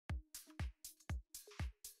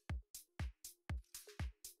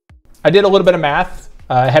I did a little bit of math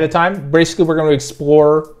ahead of time. Basically, we're going to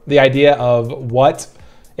explore the idea of what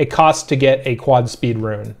it costs to get a quad speed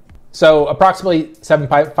rune. So approximately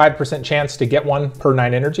 75% chance to get one per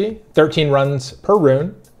 9 energy, 13 runs per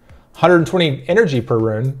rune, 120 energy per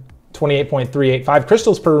rune, 28.385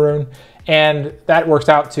 crystals per rune, and that works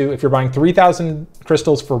out to, if you're buying 3,000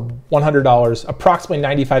 crystals for $100, approximately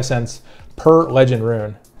 95 cents per legend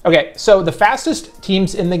rune. Okay, so the fastest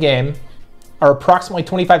teams in the game are approximately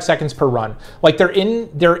 25 seconds per run. Like their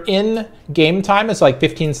in game time is like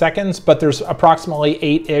 15 seconds, but there's approximately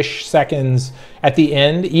 8-ish seconds at the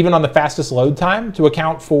end, even on the fastest load time, to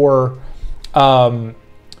account for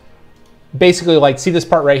basically, like, see this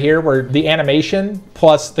part right here where the animation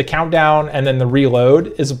plus the countdown and then the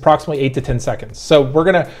reload is approximately 8 to 10 seconds. So we're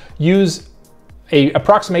gonna use a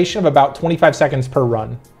approximation of about 25 seconds per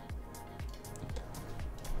run.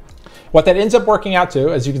 What that ends up working out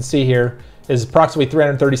to, as you can see here, is approximately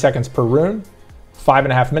 330 seconds per rune,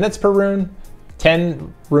 5.5 minutes per rune,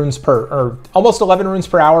 10 runes per, or almost 11 runes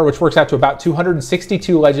per hour, which works out to about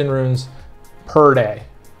 262 legend runes per day.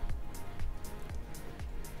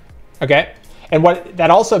 Okay, and what that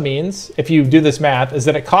also means, if you do this math, is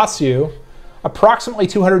that it costs you approximately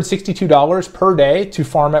 $262 per day to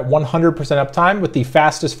farm at 100% uptime with the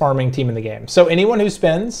fastest farming team in the game. So anyone who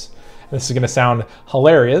spends, and this is gonna sound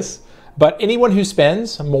hilarious, but anyone who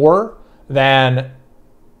spends more than,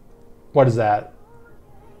 what is that,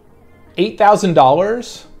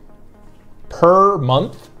 $8,000 per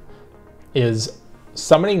month is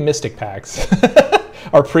summoning mystic packs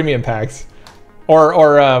or premium packs or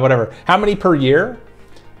whatever. How many per year?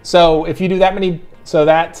 So if you do that many, so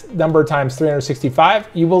that number times 365,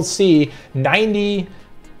 you will see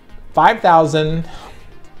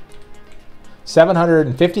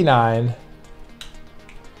 95,759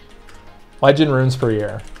 legend runes per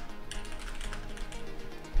year.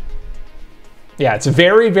 Yeah, it's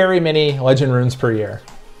very, very many legend runes per year.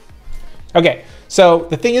 Okay, so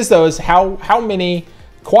the thing is though, is how many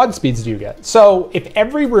quad speeds do you get? So if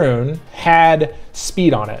every rune had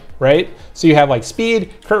speed on it, right? So you have like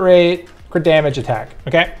speed, crit rate, crit damage, attack,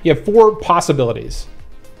 okay? You have 4 possibilities.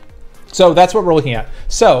 So that's what we're looking at.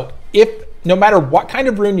 So if no matter what kind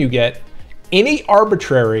of rune you get, any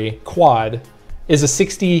arbitrary quad is a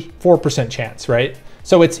 64% chance, right?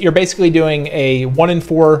 So you're basically doing a 1 in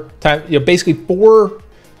 4 time, basically 4.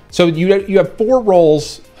 So you have 4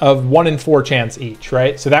 rolls of 1 in 4 chance each,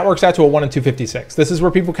 right? So that works out to a 1 in 256. This is where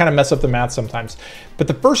people kind of mess up the math sometimes. But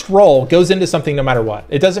the first roll goes into something no matter what.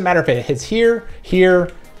 It doesn't matter if it hits here,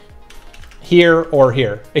 here, here, or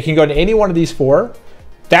here. It can go into any one of these 4.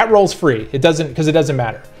 That roll's free. It doesn't, because it doesn't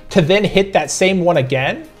matter. To then hit that same one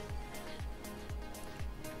again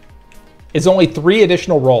is only 3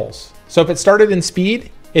 additional rolls. So if it started in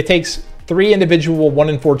speed, it takes 3 individual 1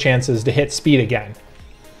 in 4 chances to hit speed again,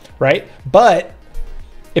 right? But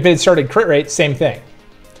if it had started crit rate, same thing.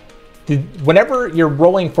 Whenever you're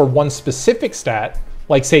rolling for one specific stat,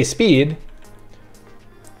 like say speed,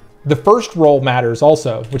 the first roll matters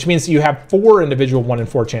also, which means you have 4 individual 1 in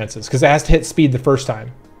 4 chances because it has to hit speed the first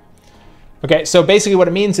time. Okay, so basically what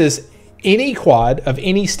it means is any quad of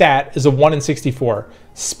any stat is a 1 in 64.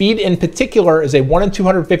 Speed in particular is a 1 in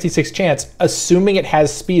 256 chance, assuming it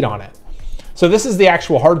has speed on it. So this is the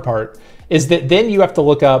actual hard part, is that then you have to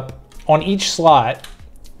look up on each slot,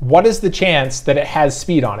 what is the chance that it has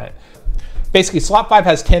speed on it? Basically, slot 5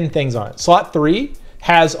 has 10 things on it. Slot 3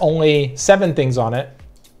 has only 7 things on it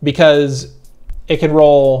because it can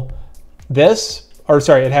roll this, or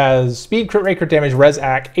sorry, it has speed, crit rate, crit damage, res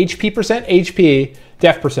ac, HP percent, HP,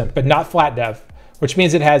 def percent, but not flat def, which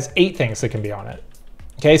means it has 8 things that can be on it.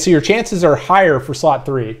 Okay, so your chances are higher for slot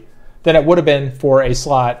 3 than it would have been for a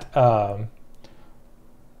slot 8.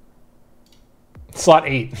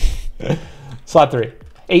 Slot 3,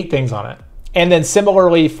 8 things on it. And then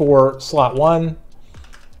similarly for slot 1,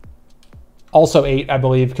 also 8, I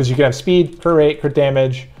believe, because you can have speed, crit rate, crit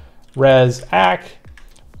damage, res, ac.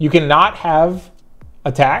 You cannot have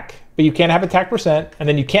attack, but you can have attack percent, and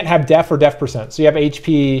then you can't have def or def percent. So you have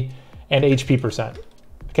HP and HP percent.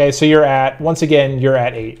 Okay, so you're at, once again, you're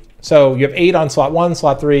at 8. So you have 8 on slot 1,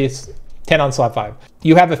 slot 3, 10 on slot 5.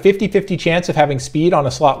 You have a 50-50 chance of having speed on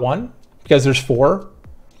a slot 1 because there's 4.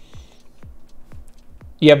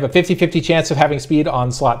 You have a 50-50 chance of having speed on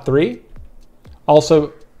slot 3.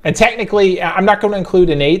 Also, and technically, I'm not going to include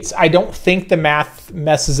innates. I don't think the math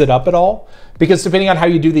messes it up at all because depending on how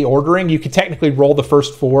you do the ordering, you could technically roll the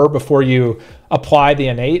first 4 before you apply the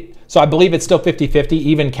innate. So I believe it's still 50-50,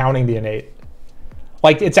 even counting the innate.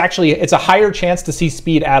 Like it's a higher chance to see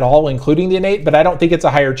speed at all, including the innate, but I don't think it's a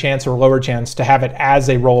higher chance or lower chance to have it as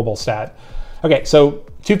a rollable stat. Okay, so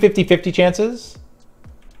two 50-50 chances.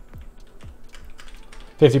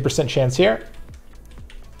 50% chance here.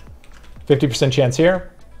 50% chance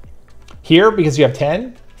here. Here, because you have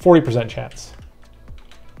 10, 40% chance.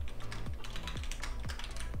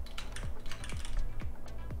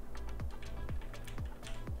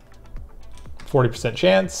 %40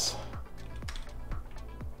 chance.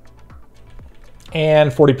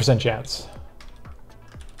 And 40% chance.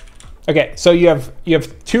 Okay, so you have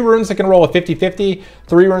 2 runes that can roll a 50-50,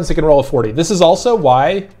 3 runes that can roll a 40. This is also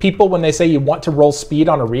why people, when they say you want to roll speed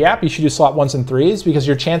on a re-app, you should do slot 1s and 3s, because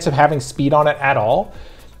your chance of having speed on it at all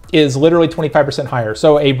is literally 25% higher.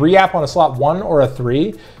 So a re-app on a slot 1 or a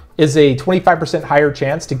 3 is a 25% higher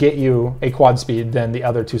chance to get you a quad speed than the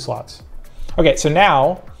other 2 slots. Okay, so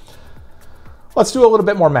now let's do a little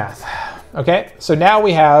bit more math. Okay, so now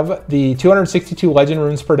we have the 262 legend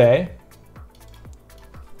runes per day.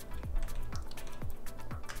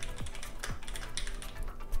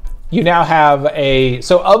 You now have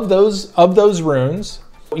so of those runes,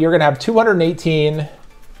 you're gonna have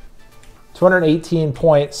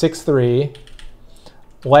 218.63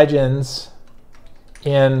 legends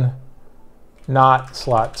in not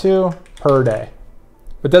slot 2 per day.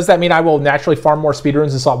 But does that mean I will naturally farm more speed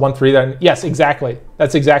runes in slot 1, 3 than? Yes, exactly.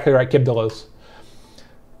 That's exactly right, Kibdelos.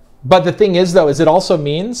 But the thing is, though, is it also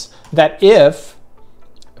means that if,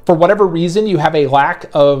 for whatever reason, you have a lack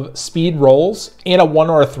of speed rolls in a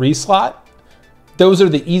 1 or a 3 slot, those are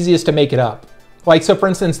the easiest to make it up. Like, so for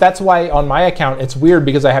instance, that's why on my account, it's weird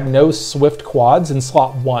because I have no Swift quads in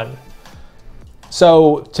slot 1.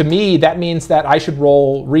 So to me, that means that I should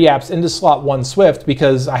roll re-apps into slot 1 Swift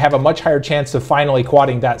because I have a much higher chance of finally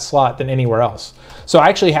quadding that slot than anywhere else. So I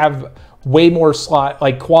actually have way more slot,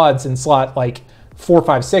 like quads in slot like 4,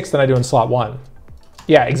 5, 6 than I do in slot 1.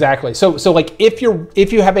 Yeah, exactly. So like if you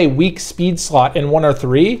have a weak speed slot in 1 or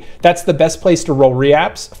 3, that's the best place to roll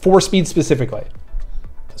re-apps for speed specifically.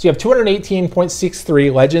 So you have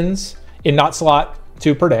 218.63 legends in not slot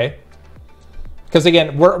 2 per day. Because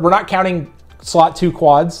again, we're not counting slot 2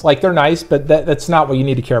 quads. Like, they're nice, but that's not what you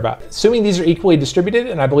need to care about. Assuming these are equally distributed,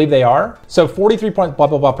 and I believe they are. So 43 point blah,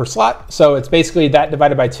 blah, blah per slot. So it's basically that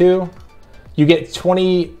divided by 2. You get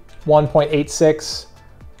 21.86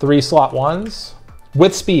 3 slot 1s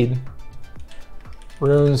with speed.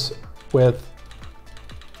 Runes with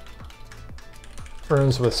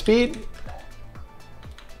speed.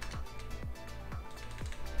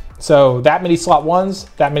 So that many slot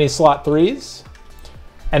 1s, that many slot 3s.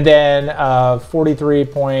 And then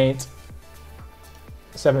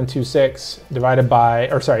 43.726 divided by,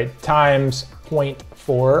 or sorry, times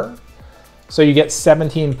 0.4. So you get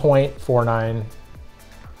 17.49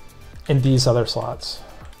 in these other slots.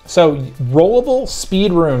 So rollable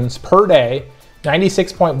speed runes per day,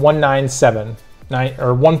 96.197,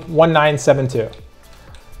 or 1972.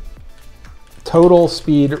 Total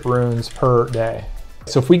speed runes per day.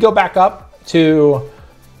 So if we go back up to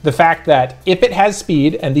the fact that if it has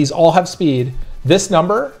speed, and these all have speed, this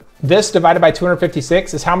number, this divided by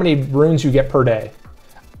 256 is how many runes you get per day.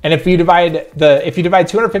 And if you divide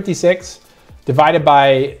 256 divided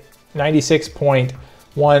by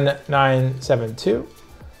 96.1972,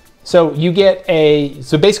 so you get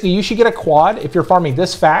so basically you should get a quad if you're farming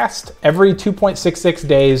this fast every 2.66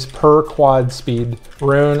 days per quad speed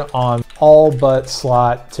rune on all but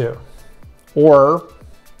slot 2, or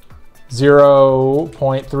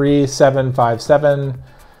 0.3757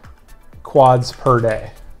 quads per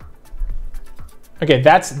day. Okay,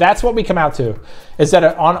 that's what we come out to, is that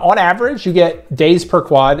on average, you get days per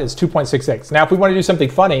quad is 2.66. Now, if we want to do something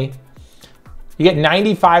funny, you get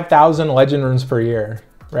 95,000 legend runes per year,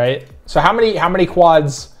 right? So how many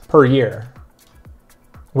quads per year?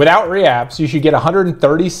 Without re-apps, you should get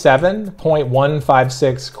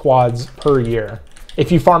 137.156 quads per year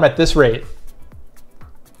if you farm at this rate.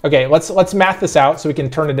 Okay, let's math this out so we can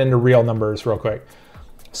turn it into real numbers real quick.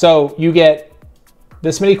 So you get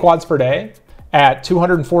this many quads per day at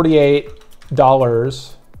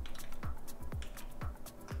 $248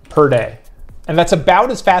 per day. And that's about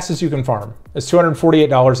as fast as you can farm. It's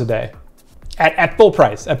 $248 a day at full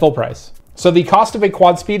price, So the cost of a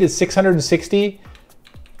quad speed is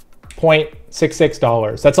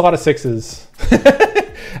 $660.66. That's a lot of sixes.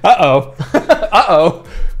 Uh-oh, uh-oh.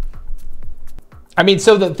 I mean,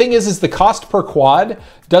 so the thing is the cost per quad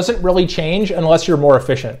doesn't really change unless you're more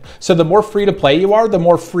efficient. So the more free to play you are, the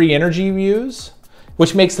more free energy you use,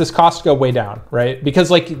 which makes this cost go way down, right?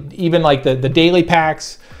 Because like even like the daily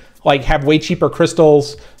packs like have way cheaper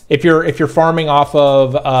crystals. If you're farming off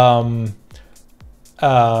of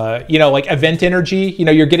you know, like event energy, you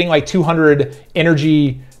know, you're getting like 200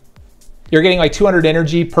 energy you're getting like 200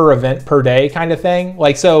 energy per event per day kind of thing.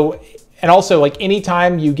 Like, so, and also like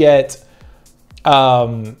anytime you get,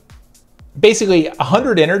 basically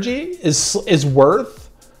 100 energy is worth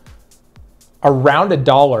around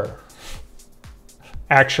 $1,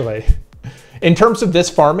 actually. In terms of this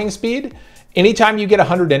farming speed, anytime you get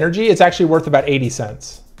 100 energy, it's actually worth about 80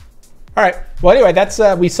 cents. All right, well anyway, that's,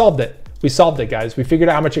 we solved it. We solved it, guys. We figured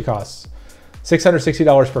out how much it costs.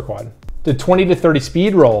 $660 per quad. The 20 to 30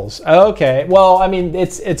 speed rolls. Okay, well, I mean,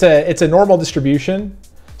 it's a normal distribution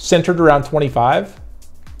centered around 25.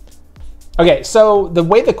 Okay, so the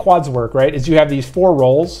way the quads work, right, is you have these 4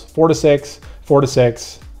 rolls, 4 to 6, 4 to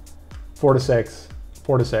 6, 4 to 6,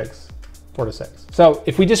 4 to 6, 4 to 6. So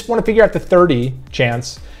if we just want to figure out the 30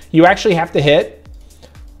 chance, you actually have to hit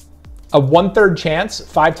a 1/3 chance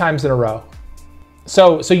 5 times in a row.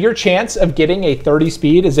 So your chance of getting a 30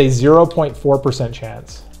 speed is a 0.4%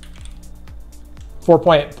 chance.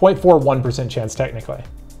 0.41% chance technically.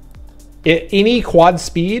 Any quad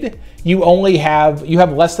speed, you have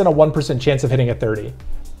less than a 1% chance of hitting a 30.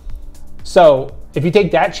 So if you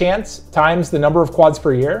take that chance times the number of quads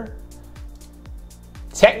per year,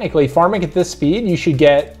 technically farming at this speed, you should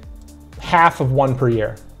get half of 1 per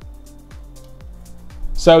year.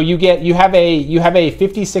 So you have a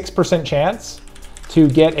 56% chance to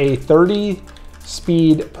get a 30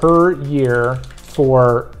 speed per year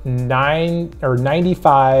for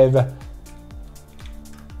 $95.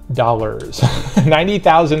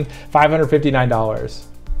 $90,559.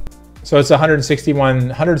 So it's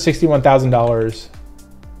 $161,000.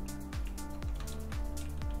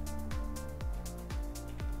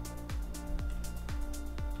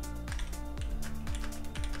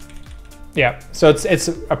 Yeah, so it's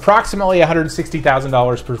approximately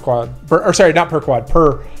 $160,000 per quad, or sorry, not per quad,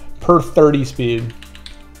 per 30 speed,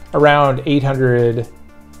 around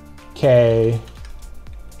 800K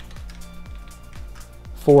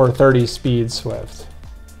for 30 speed Swift.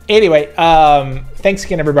 Anyway, thanks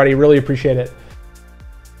again, everybody. Really appreciate it.